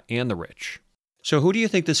bourgeois, and the rich. So who do you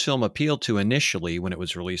think this film appealed to initially when it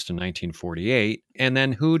was released in 1948? And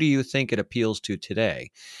then who do you think it appeals to today?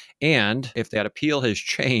 And if that appeal has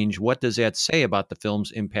changed, what does that say about the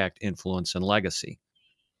film's impact, influence, and legacy?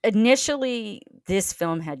 Initially, this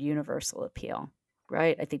film had universal appeal,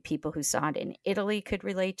 right? I think people who saw it in Italy could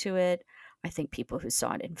relate to it. I think people who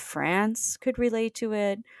saw it in France could relate to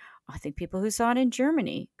it. I think people who saw it in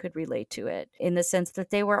Germany could relate to it in the sense that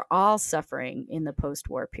they were all suffering in the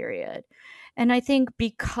post-war period. And I think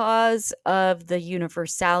because of the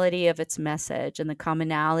universality of its message and the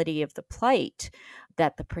commonality of the plight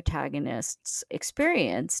that the protagonists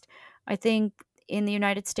experienced, I think in the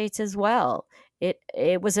United States as well,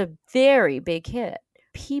 it was a very big hit.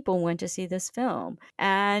 People went to see this film,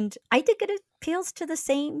 and I think it appeals to the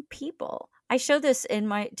same people. I show this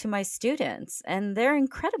to my students, and they're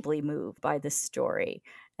incredibly moved by this story.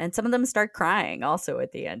 And some of them start crying also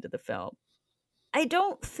at the end of the film. I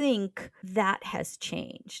don't think that has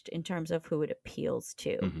changed in terms of who it appeals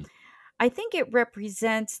to. Mm-hmm. I think it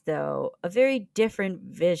represents, though, a very different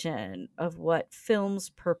vision of what film's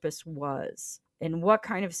purpose was and what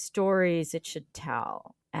kind of stories it should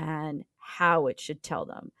tell and how it should tell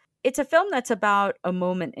them. It's a film that's about a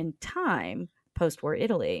moment in time, post-war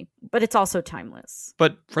Italy, but it's also timeless.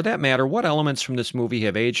 But for that matter, what elements from this movie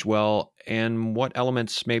have aged well and what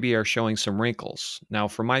elements maybe are showing some wrinkles? Now,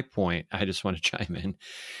 for my point, I just want to chime in.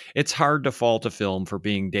 It's hard to fault a film for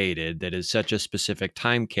being dated that is such a specific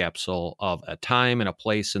time capsule of a time and a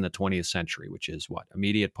place in the 20th century, which is what?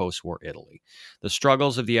 Immediate post-war Italy. The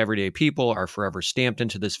struggles of the everyday people are forever stamped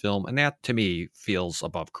into this film, and that, to me, feels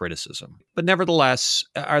above criticism. But nevertheless,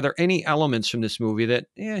 are there any elements from this movie that,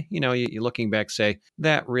 you looking back say,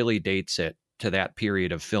 that really dates it to that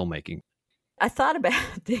period of filmmaking? I thought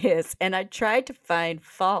about this, and I tried to find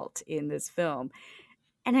fault in this film,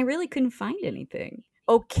 and I really couldn't find anything.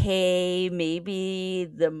 Okay, maybe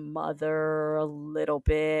the mother a little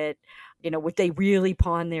bit, would they really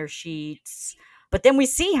pawn their sheets? But then we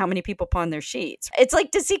see how many people pawn their sheets. It's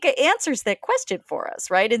like De Sica answers that question for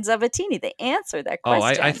us, right? In Zavattini, they answer that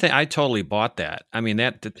question. I think I totally bought that. I mean,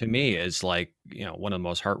 that to me is like, one of the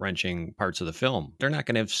most heart-wrenching parts of the film. They're not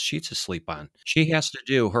going to have sheets to sleep on. She has to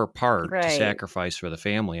do her part to Right. sacrifice for the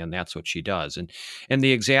family, and that's what she does. And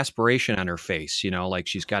the exasperation on her face, like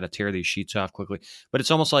she's got to tear these sheets off quickly. But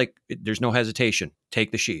it's almost like there's no hesitation.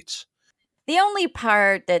 Take the sheets. The only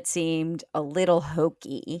part that seemed a little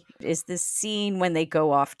hokey is the scene when they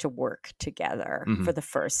go off to work together for the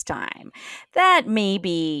first time. That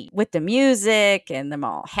maybe with the music and them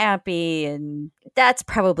all happy, and that's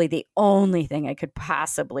probably the only thing I could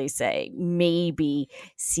possibly say maybe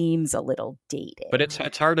seems a little dated. But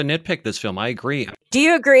it's hard to nitpick this film. I agree. Do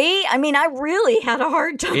you agree? I mean, I really had a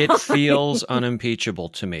hard time. It feels unimpeachable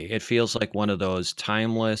to me. It feels like one of those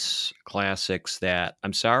timeless classics that,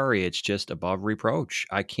 I'm sorry, it's just above reproach.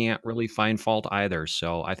 I can't really find fault either,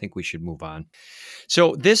 so I think we should move on.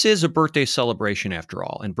 So this is a birthday celebration after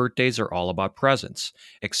all, and birthdays are all about presents,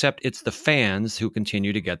 except it's the fans who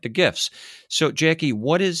continue to get the gifts. So Jackie,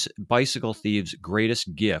 what is Bicycle Thieves'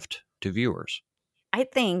 greatest gift to viewers? I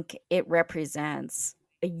think it represents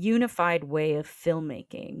a unified way of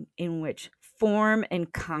filmmaking in which form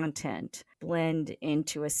and content blend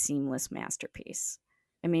into a seamless masterpiece.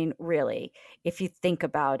 I mean, really, if you think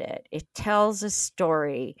about it, it tells a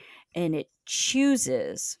story and it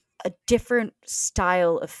chooses a different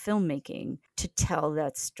style of filmmaking to tell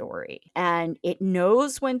that story. And it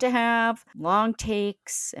knows when to have long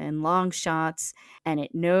takes and long shots, and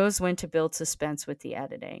it knows when to build suspense with the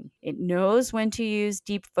editing. It knows when to use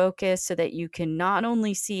deep focus so that you can not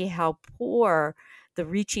only see how poor the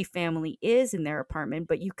Ricci family is in their apartment,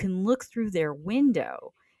 but you can look through their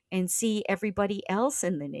window and see everybody else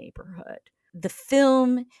in the neighborhood. The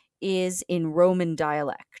film is in Roman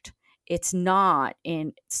dialect. It's not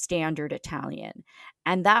in standard Italian.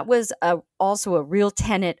 And that was also a real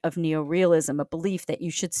tenet of neorealism, a belief that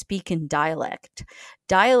you should speak in dialect.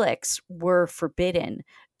 Dialects were forbidden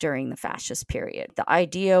during the fascist period. The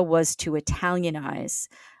idea was to Italianize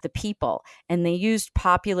the people, and they used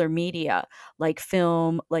popular media like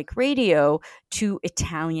film, like radio, to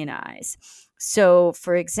Italianize. So,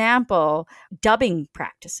 for example, dubbing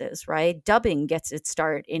practices, right? Dubbing gets its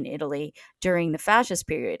start in Italy during the fascist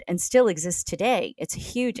period and still exists today. It's a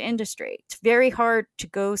huge industry. It's very hard to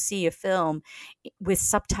go see a film with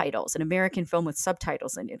subtitles, an American film with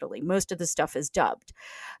subtitles in Italy. Most of the stuff is dubbed.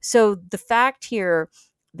 So the fact here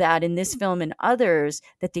that in this film and others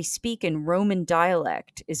that they speak in Roman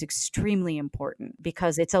dialect is extremely important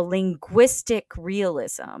because it's a linguistic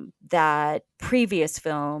realism that previous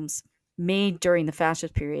films made during the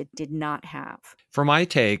fascist period did not have. For my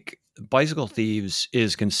take, Bicycle Thieves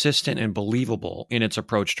is consistent and believable in its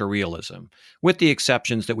approach to realism, with the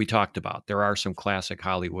exceptions that we talked about. There are some classic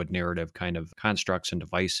Hollywood narrative kind of constructs and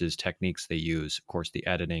devices, techniques they use, of course, the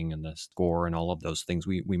editing and the score and all of those things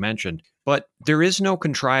we mentioned. But there is no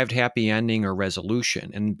contrived happy ending or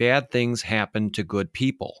resolution, and bad things happen to good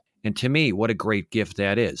people. And to me, what a great gift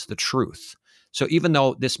that is, the truth. So even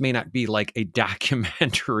though this may not be like a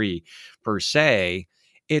documentary per se,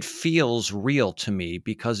 it feels real to me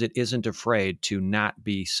because it isn't afraid to not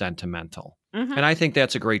be sentimental. Mhm. And I think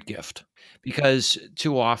that's a great gift because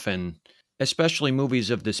too often, especially movies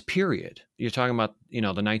of this period, you're talking about, the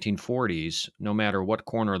 1940s, no matter what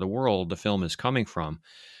corner of the world the film is coming from,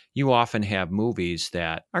 you often have movies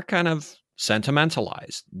that are kind of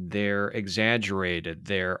sentimentalized. They're exaggerated.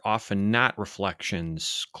 They're often not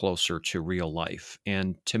reflections closer to real life.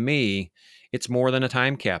 And to me, it's more than a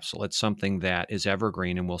time capsule. It's something that is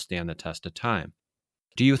evergreen and will stand the test of time.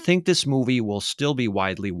 Do you think this movie will still be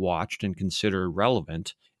widely watched and considered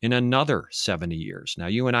relevant in another 70 years? Now,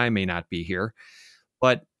 you and I may not be here,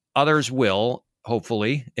 but others will,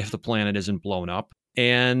 hopefully, if the planet isn't blown up.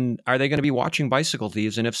 And are they going to be watching Bicycle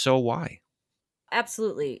Thieves? And if so, why?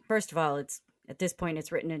 Absolutely. First of all, it's at this point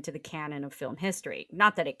it's written into the canon of film history.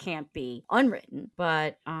 Not that it can't be unwritten,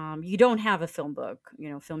 but you don't have a film book,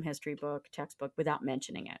 film history book, textbook without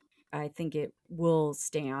mentioning it. I think it will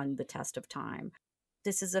stand the test of time.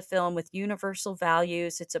 This is a film with universal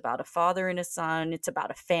values. It's about a father and a son. It's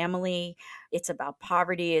about a family. It's about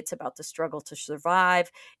poverty. It's about the struggle to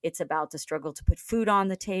survive. It's about the struggle to put food on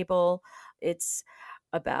the table. It's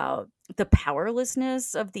about the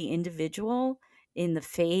powerlessness of the individual in the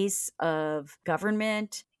face of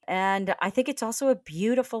government. And I think it's also a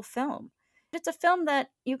beautiful film. It's a film that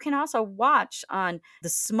you can also watch on the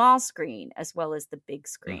small screen as well as the big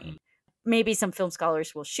screen. Maybe some film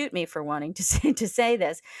scholars will shoot me for wanting to say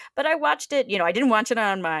this, but I watched it, I didn't watch it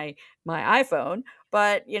on my iPhone,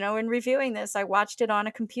 but in reviewing this, I watched it on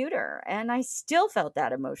a computer and I still felt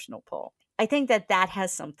that emotional pull. I think that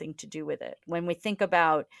has something to do with it. When we think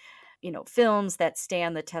about films that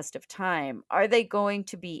stand the test of time, are they going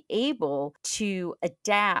to be able to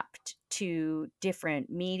adapt to different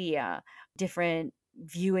media, different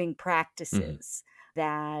viewing practices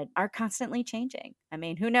that are constantly changing? I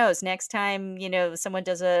mean, who knows? Next time, someone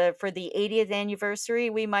does for the 80th anniversary,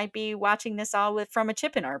 we might be watching this all from a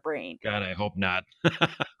chip in our brain. God, I hope not.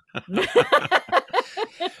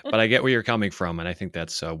 But I get where you're coming from, and I think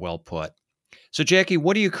that's well put. So, Jackie,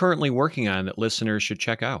 what are you currently working on that listeners should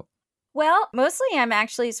check out? Well, mostly I'm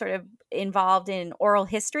actually sort of involved in oral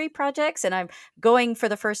history projects, and I'm going for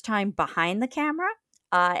the first time behind the camera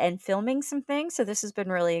and filming some things. So this has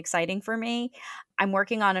been really exciting for me. I'm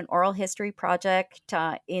working on an oral history project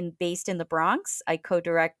based in the Bronx. I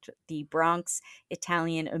co-direct the Bronx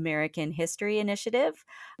Italian American History Initiative,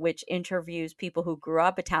 which interviews people who grew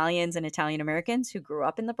up, Italians and Italian Americans who grew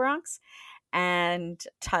up in the Bronx, and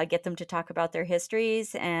get them to talk about their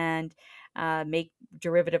histories and make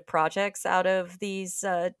derivative projects out of these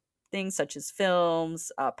things such as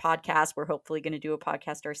films, podcasts. We're hopefully going to do a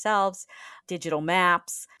podcast ourselves, digital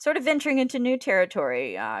maps, sort of venturing into new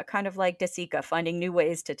territory, kind of like Desika, finding new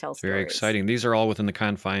ways to tell stories. Very exciting. These are all within the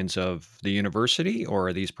confines of the university, or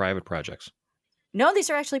are these private projects? No, these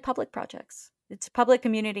are actually public projects. It's public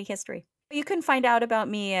community history. You can find out about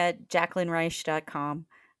me at jacquelinereich.com.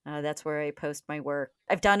 That's where I post my work.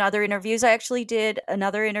 I've done other interviews. I actually did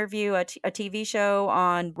another interview, a TV show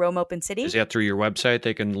on Rome Open City. Is that through your website?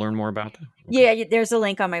 They can learn more about that? Yeah, there's a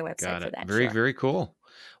link on my website Got for it. that. Very, sure. very cool.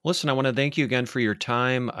 Listen, I want to thank you again for your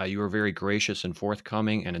time. You were very gracious and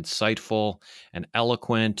forthcoming and insightful and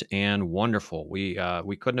eloquent and wonderful. We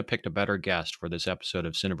couldn't have picked a better guest for this episode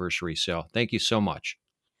of Cineversary, so thank you so much.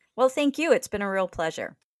 Well, thank you. It's been a real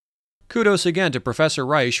pleasure. Kudos again to Professor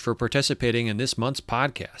Reich for participating in this month's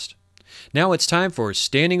podcast. Now it's time for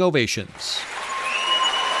Standing Ovations.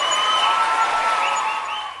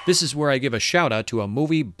 This is where I give a shout out to a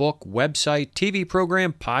movie, book, website, TV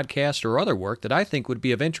program, podcast, or other work that I think would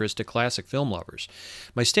be of interest to classic film lovers.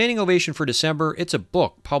 My standing ovation for December, it's a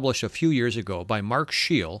book published a few years ago by Mark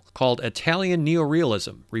Scheel called Italian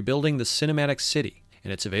Neorealism, Rebuilding the Cinematic City,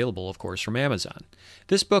 and it's available, of course, from Amazon.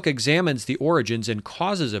 This book examines the origins and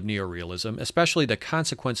causes of neorealism, especially the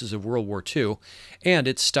consequences of World War II, and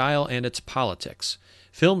its style and its politics.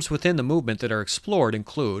 Films within the movement that are explored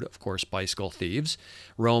include, of course, Bicycle Thieves,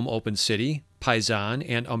 Rome Open City, Paisan,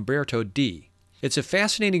 and Umberto D. It's a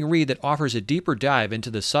fascinating read that offers a deeper dive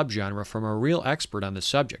into the subgenre from a real expert on the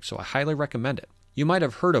subject, so I highly recommend it. You might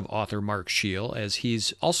have heard of author Mark Scheel, as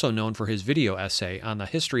he's also known for his video essay on the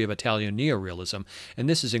history of Italian neorealism, and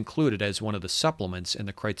this is included as one of the supplements in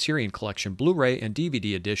the Criterion Collection Blu-ray and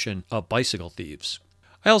DVD edition of Bicycle Thieves.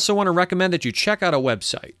 I also want to recommend that you check out a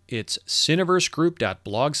website. It's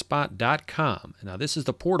cineversegroup.blogspot.com. Now, this is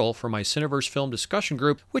the portal for my Cineverse Film Discussion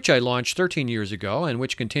Group, which I launched 13 years ago and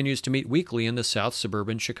which continues to meet weekly in the South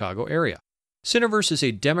Suburban Chicago area. Cineverse is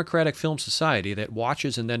a democratic film society that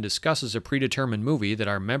watches and then discusses a predetermined movie that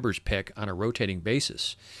our members pick on a rotating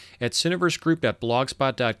basis. At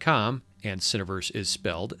cineversegroup.blogspot.com, and Cineverse is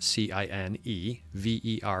spelled Cineverse,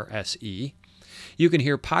 you can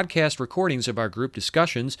hear podcast recordings of our group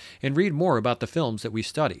discussions and read more about the films that we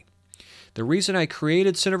study. The reason I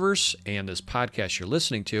created Cineverse and this podcast you're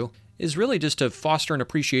listening to is really just to foster an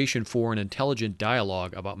appreciation for an intelligent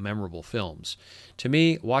dialogue about memorable films. To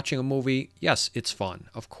me, watching a movie, yes, it's fun,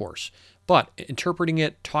 of course. But interpreting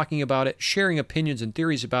it, talking about it, sharing opinions and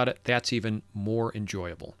theories about it, that's even more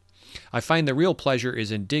enjoyable. I find the real pleasure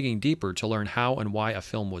is in digging deeper to learn how and why a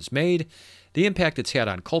film was made, the impact it's had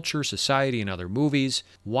on culture, society, and other movies,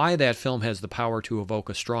 why that film has the power to evoke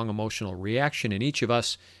a strong emotional reaction in each of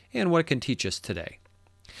us, and what it can teach us today.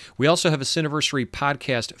 We also have a Cineversary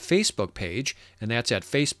Podcast Facebook page, and that's at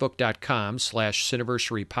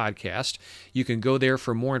facebook.com/Cineversary Podcast. You can go there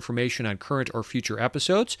for more information on current or future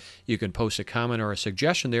episodes. You can post a comment or a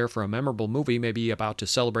suggestion there for a memorable movie maybe about to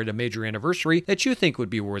celebrate a major anniversary that you think would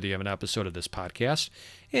be worthy of an episode of this podcast.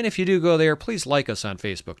 And if you do go there, please like us on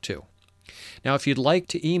Facebook too. Now, if you'd like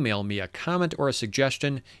to email me a comment or a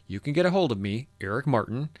suggestion, you can get a hold of me, Eric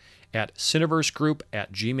Martin, at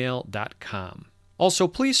cineversegroup@gmail.com. Also,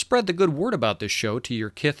 please spread the good word about this show to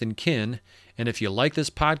your kith and kin. And if you like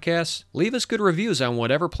this podcast, leave us good reviews on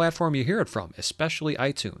whatever platform you hear it from, especially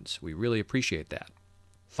iTunes. We really appreciate that.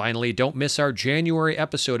 Finally, don't miss our January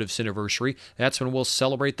episode of Cineversary. That's when we'll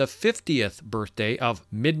celebrate the 50th birthday of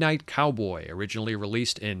Midnight Cowboy, originally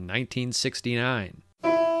released in 1969.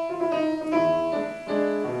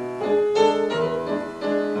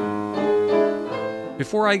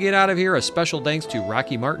 Before I get out of here, a special thanks to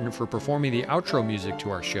Rocky Martin for performing the outro music to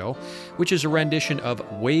our show, which is a rendition of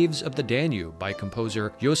Waves of the Danube by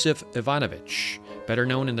composer Josef Ivanovic, better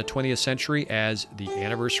known in the 20th century as the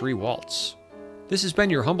Anniversary Waltz. This has been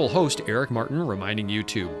your humble host, Eric Martin, reminding you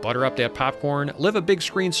to butter up that popcorn, live a big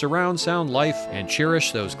screen surround sound life, and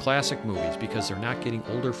cherish those classic movies because they're not getting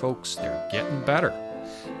older, folks, they're getting better.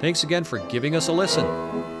 Thanks again for giving us a listen.